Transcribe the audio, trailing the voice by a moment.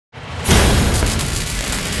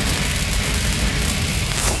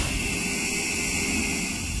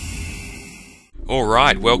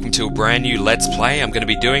Alright, welcome to a brand new Let's Play I'm going to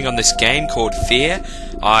be doing on this game called F.E.A.R.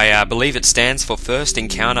 I believe it stands for First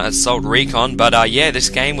Encounter Assault Recon, but yeah, this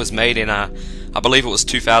game was made in, I believe it was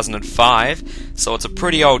 2005, so it's a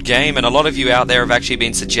pretty old game, and a lot of you out there have actually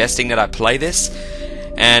been suggesting that I play this,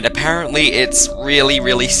 and apparently it's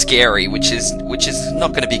really scary, which is not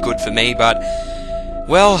going to be good for me, but,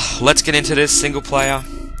 well, let's get into this single player.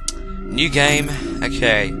 New game,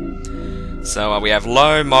 okay. So we have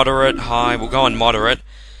low, moderate, high. We'll go on moderate.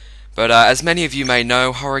 But as many of you may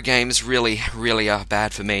know, horror games really are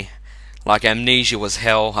bad for me. Like Amnesia was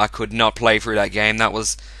hell. I could not play through that game. That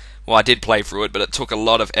was, well, I did play through it, but it took a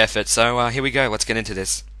lot of effort. So here we go. Let's get into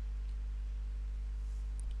this.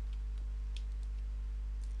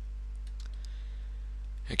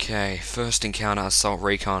 Okay, First Encounter Assault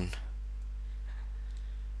Recon.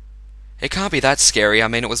 It can't be that scary. I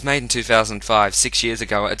mean, it was made in 2005, 6 years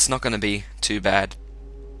ago. It's not going to be too bad.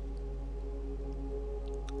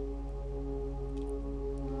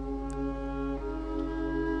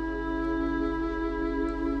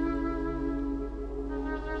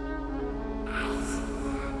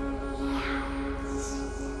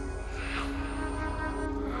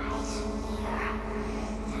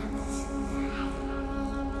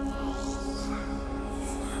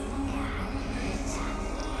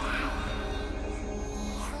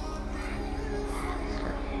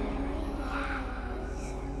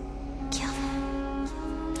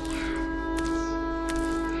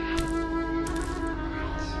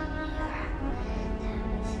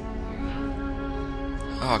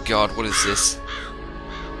 Oh god, what is this?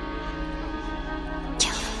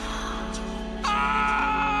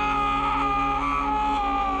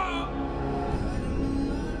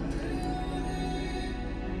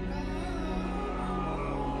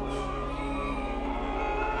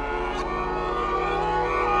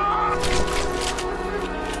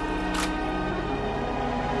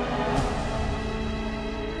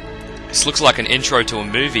 This looks like an intro to a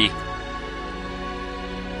movie.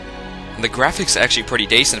 The graphics are actually pretty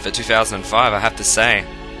decent for 2005, I have to say.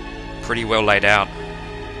 Pretty well laid out.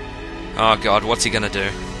 Oh god, what's he gonna do?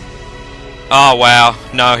 Oh wow,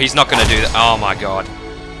 no, he's not gonna do that. Oh my god.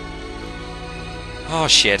 Oh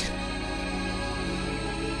shit.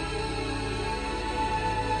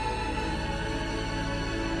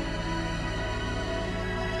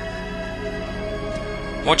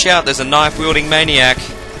 Watch out, there's a knife-wielding maniac.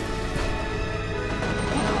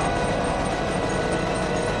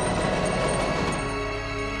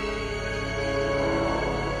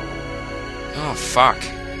 Oh fuck.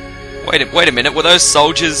 Wait a minute, were those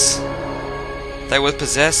soldiers... they were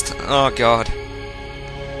possessed? Oh god.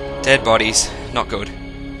 Dead bodies. Not good.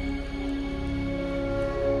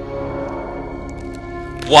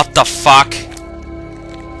 What the fuck?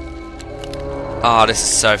 Oh, this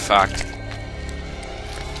is so fucked.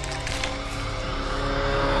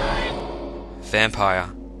 Vampire.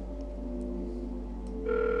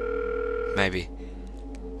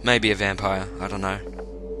 Maybe a vampire, I don't know.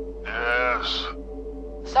 Yes.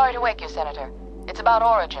 Sorry to wake you, Senator. It's about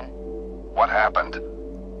Origin. What happened?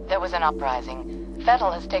 There was an uprising.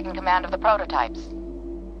 F.E.A.R has taken command of the prototypes.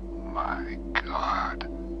 My God.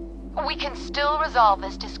 We can still resolve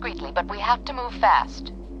this discreetly, but we have to move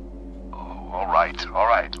fast. Oh, all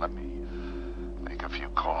right. Let me make a few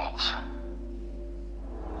calls.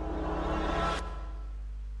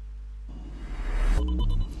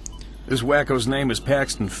 This wacko's name is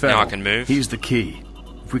Paxton F.E.A.R. Now I can move. He's the key.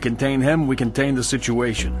 If we contain him, we contain the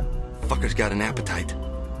situation. Fucker's got an appetite.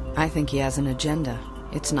 I think he has an agenda.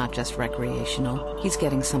 It's not just recreational. He's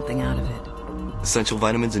getting something out of it. Essential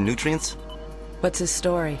vitamins and nutrients? What's his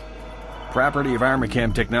story? Property of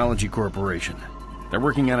Recon Technology Corporation. They're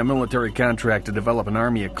working on a military contract to develop an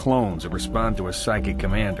army of clones that respond to a psychic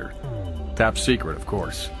commander. Top secret, of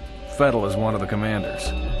course. F.E.A.R is one of the commanders.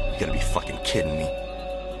 You gotta be fucking kidding me.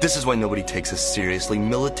 This is why nobody takes us seriously.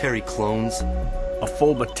 Military clones? A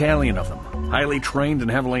full battalion of them. Highly trained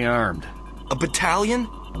and heavily armed. A battalion?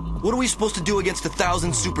 What are we supposed to do against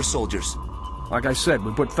 1,000 super soldiers? Like I said,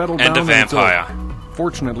 we put F.E.A.R down And a vampire.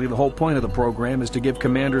 Fortunately, the whole point of the program is to give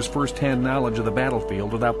commanders first-hand knowledge of the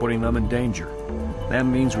battlefield without putting them in danger. That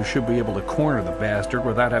means we should be able to corner the bastard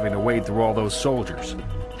without having to wade through all those soldiers.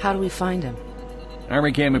 How do we find him?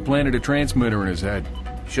 Recon implanted a transmitter in his head.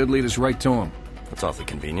 Should lead us right to him. That's awfully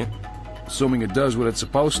convenient. Assuming it does what it's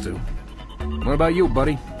supposed to. What about you,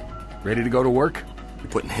 buddy? Ready to go to work? You're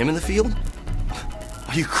putting him in the field?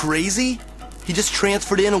 Are you crazy? He just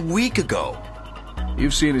transferred in a week ago.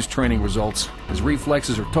 You've seen his training results. His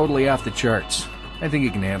reflexes are totally off the charts. I think he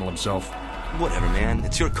can handle himself. Whatever, man.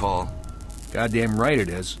 It's your call. Goddamn right it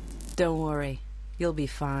is. Don't worry. You'll be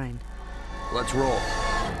fine. Let's roll.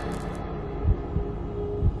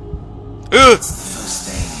 Ugh!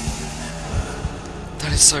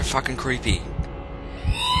 That is so fucking creepy.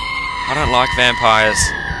 I don't like vampires.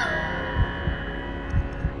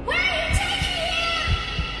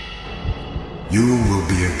 You will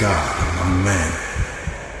be a god among men.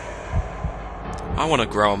 I want to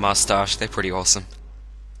grow a mustache. They're pretty awesome.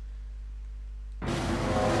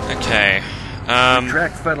 Okay.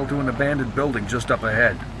 Track Fettel to an abandoned building just up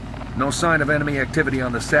ahead. No sign of enemy activity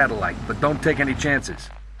on the satellite, but don't take any chances.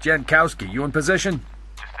 Jankowski, you in position?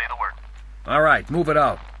 Just say the word. Alright, move it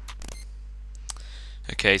out.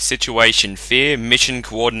 Okay, situation. F.E.A.R. Mission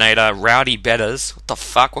Coordinator Rowdy Betters. What the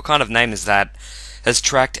fuck? What kind of name is that? Has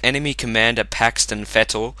tracked enemy commander Paxton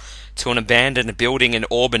Fettel to an abandoned building in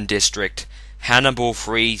Auburn District. Cannibal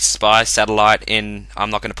free spy satellite in,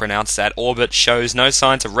 I'm not going to pronounce that, orbit shows no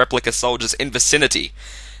signs of replica soldiers in vicinity.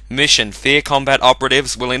 Mission. F.E.A.R. combat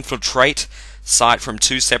operatives will infiltrate site from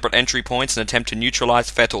 2 separate entry points and attempt to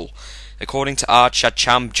neutralize Fettel. According to R.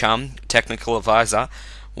 Chacham, technical advisor,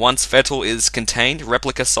 once Fettel is contained,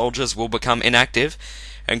 replica soldiers will become inactive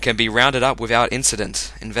and can be rounded up without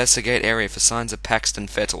incident. Investigate area for signs of Paxton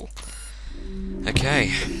Fettel.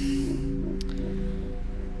 Okay.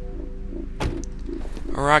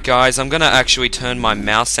 Alright guys, I'm gonna actually turn my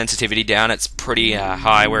mouse sensitivity down. It's pretty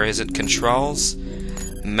high. Where is it? Controls.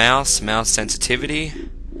 Mouse sensitivity.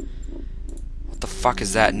 What the fuck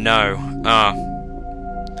is that? No.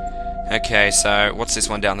 Okay, so what's this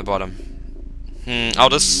one down the bottom? I'll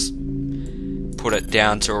just put it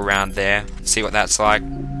down to around there. See what that's like.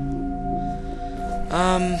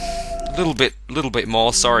 Little bit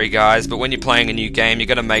more. Sorry guys, but when you're playing a new game, you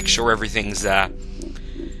got to make sure everything's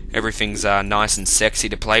nice and sexy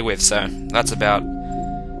to play with. So that's about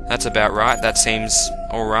right. That seems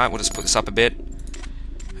all right. We'll just put this up a bit.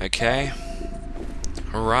 Okay.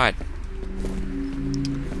 All right.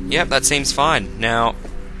 Yep, that seems fine. Now.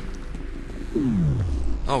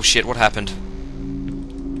 Oh shit! What happened?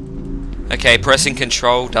 Okay, pressing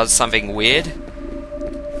control does something weird.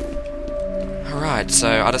 Alright,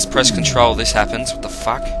 so I just press control, this happens. What the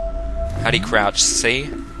fuck? How do you crouch? C?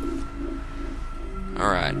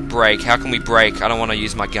 Alright, brake. How can we brake? I don't want to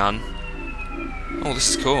use my gun. Oh,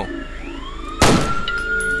 this is cool.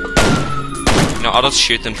 No, I'll just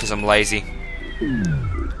shoot them because I'm lazy.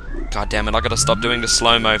 God damn it, I gotta stop doing the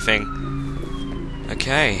slow-mo thing.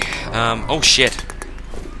 Okay, oh shit.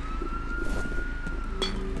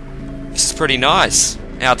 This is pretty nice.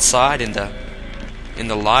 Outside in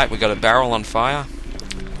the light, we got a barrel on fire.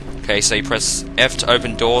 Okay, so you press F to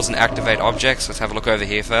open doors and activate objects. Let's have a look over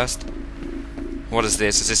here first. What is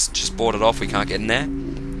this? Is this just boarded off? We can't get in there?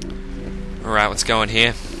 Alright, let's go in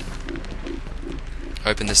here.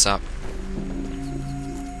 Open this up.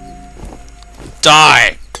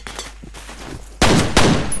 Die!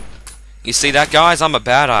 You see that, guys? I'm a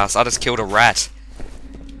badass. I just killed a rat.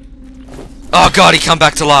 Oh god, he come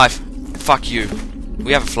back to life. Fuck you.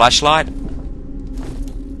 We have a flashlight?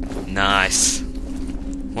 Nice.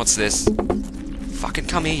 What's this? Fucking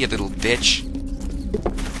come here, you little bitch.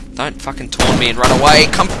 Don't fucking taunt me and run away.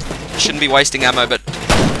 Come. Shouldn't be wasting ammo, but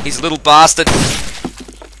he's a little bastard.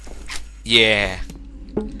 Yeah.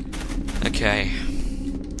 Okay.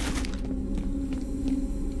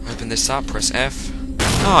 Open this up, press F.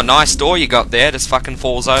 Oh, nice door you got there. Just fucking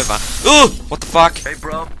falls over. Ooh! What the fuck? Hey,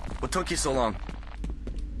 bro. What took you so long?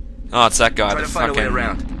 Oh, it's that guy, Try the to find a way fucking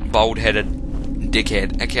around. bald-headed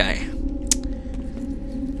dickhead. Okay.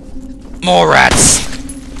 More rats!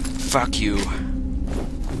 Fuck you.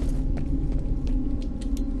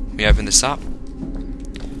 We open this up.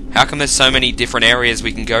 How come there's so many different areas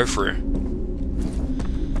we can go through?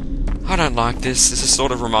 I don't like this. This is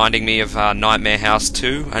sort of reminding me of Nightmare House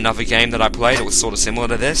 2, another game that I played. It was sort of similar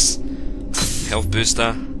to this. Health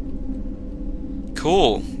booster.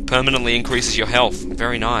 Cool. Permanently increases your health.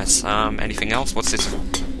 Very nice. Anything else? What's this?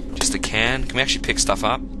 Just a can? Can we actually pick stuff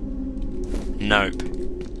up? Nope.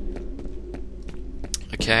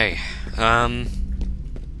 Okay.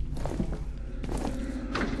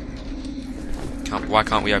 Why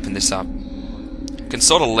can't we open this up? You can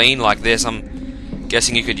sort of lean like this. I'm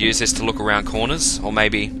guessing you could use this to look around corners. Or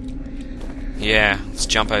maybe... Yeah, let's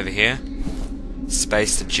jump over here.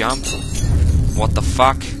 Space to jump. What the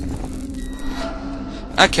fuck?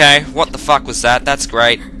 Okay, what the fuck was that? That's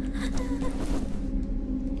great.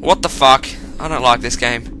 What the fuck? I don't like this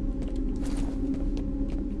game.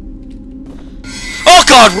 Oh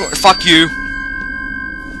god! Fuck you!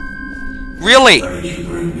 Really?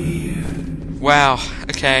 Wow,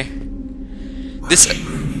 okay. This...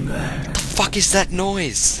 What the fuck is that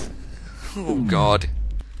noise? Oh god.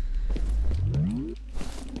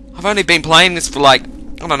 I've only been playing this for like,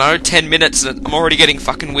 I don't know, 10 minutes and I'm already getting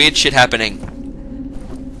fucking weird shit happening.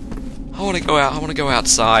 I want to go out. I want to go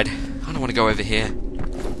outside. I don't want to go over here.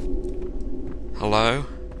 Hello?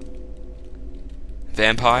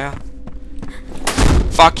 Vampire?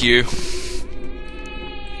 Fuck you.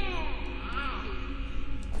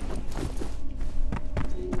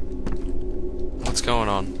 What's going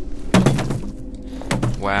on?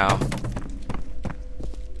 Wow.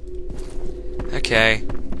 Okay.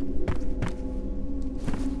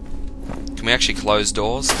 Can we actually close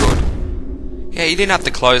doors? Good. Yeah, you didn't have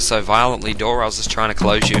to close so violently, door. I was just trying to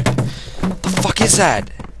close you. What the fuck is that?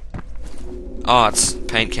 Oh, it's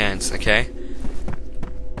paint cans. Okay.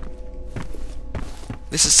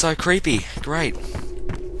 This is so creepy. Great.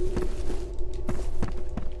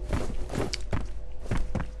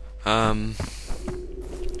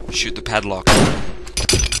 Shoot the padlock.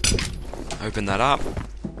 Open that up.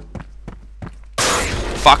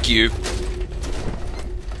 Fuck you.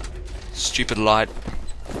 Stupid light.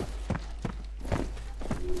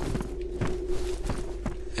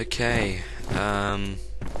 Okay.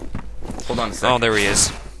 Hold on a second. Oh, there he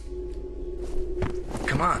is.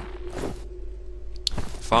 Come on.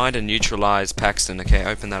 Find and neutralize Paxton. Okay,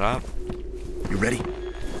 open that up. You ready?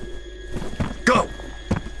 Go!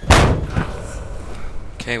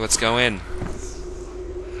 Okay, let's go in.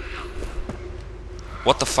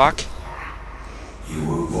 What the fuck? You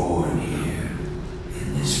were born here,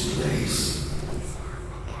 in this place.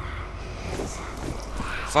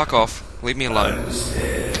 Fuck off. Leave me alone. I was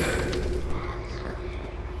there.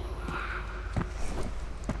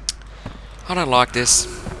 I don't like this.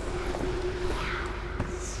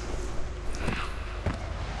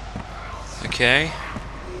 Okay.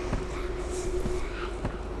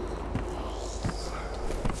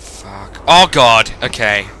 Fuck. Oh god.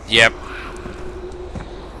 Okay. Yep.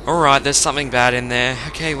 Alright, there's something bad in there.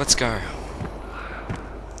 Okay, let's go.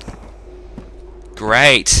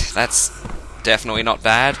 Great. That's definitely not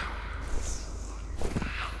bad.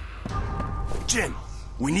 Jin,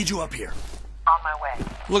 we need you up here. On my way.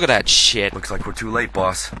 Look at that shit. Looks like we're too late,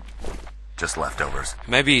 boss. Just leftovers.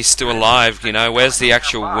 Maybe he's still alive, you know. Where's the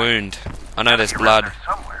actual wound? I know there's blood.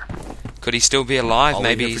 Somewhere. Could he still be alive? I'll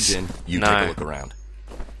Maybe wait here for he's... Jin. You no. take a look around.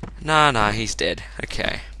 Nah, he's dead.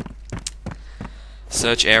 Okay.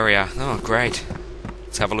 Search area. Oh, great.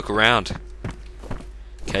 Let's have a look around.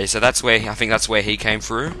 Okay, so that's where... I think that's where he came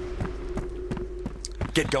through.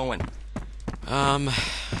 Get going.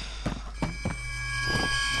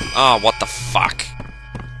 Oh, what the fuck?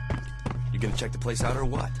 You gonna check the place out or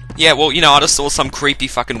what? Yeah, well, you know, I just saw some creepy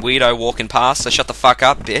fucking weirdo walking past, so shut the fuck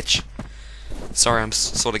up, bitch. Sorry, I'm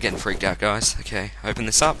sort of getting freaked out, guys. Okay, open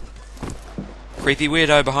this up. Creepy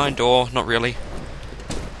weirdo behind door. Not really.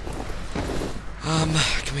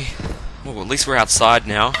 Can we... Well, at least we're outside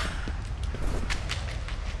now.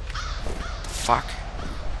 The fuck?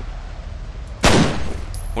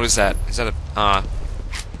 What is that? Is that a...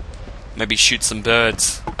 maybe shoot some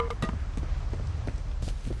birds.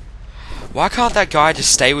 Why can't that guy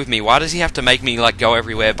just stay with me? Why does he have to make me, like, go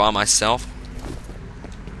everywhere by myself?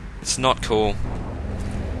 It's not cool.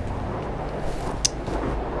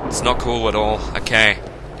 It's not cool at all. Okay.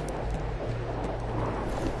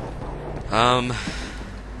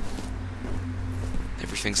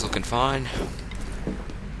 Everything's looking fine.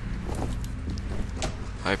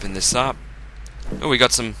 Open this up. Oh, we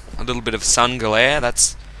got a little bit of sun glare.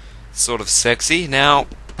 That's sort of sexy. Now,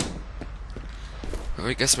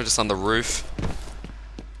 I guess we're just on the roof.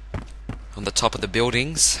 On the top of the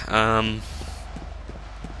buildings.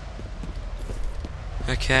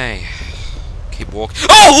 Okay. Keep walking.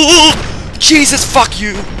 Oh! Jesus, fuck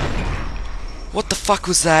you! What the fuck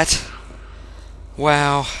was that?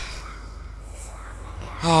 Wow.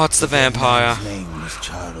 Oh, it's the vampire. His name was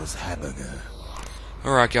Charles Haberger.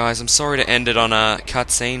 Alright guys, I'm sorry to end it on a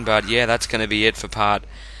cutscene, but yeah, that's going to be it for part...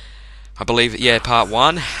 I believe, yeah, part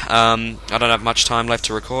 1. I don't have much time left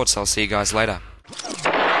to record, so I'll see you guys later.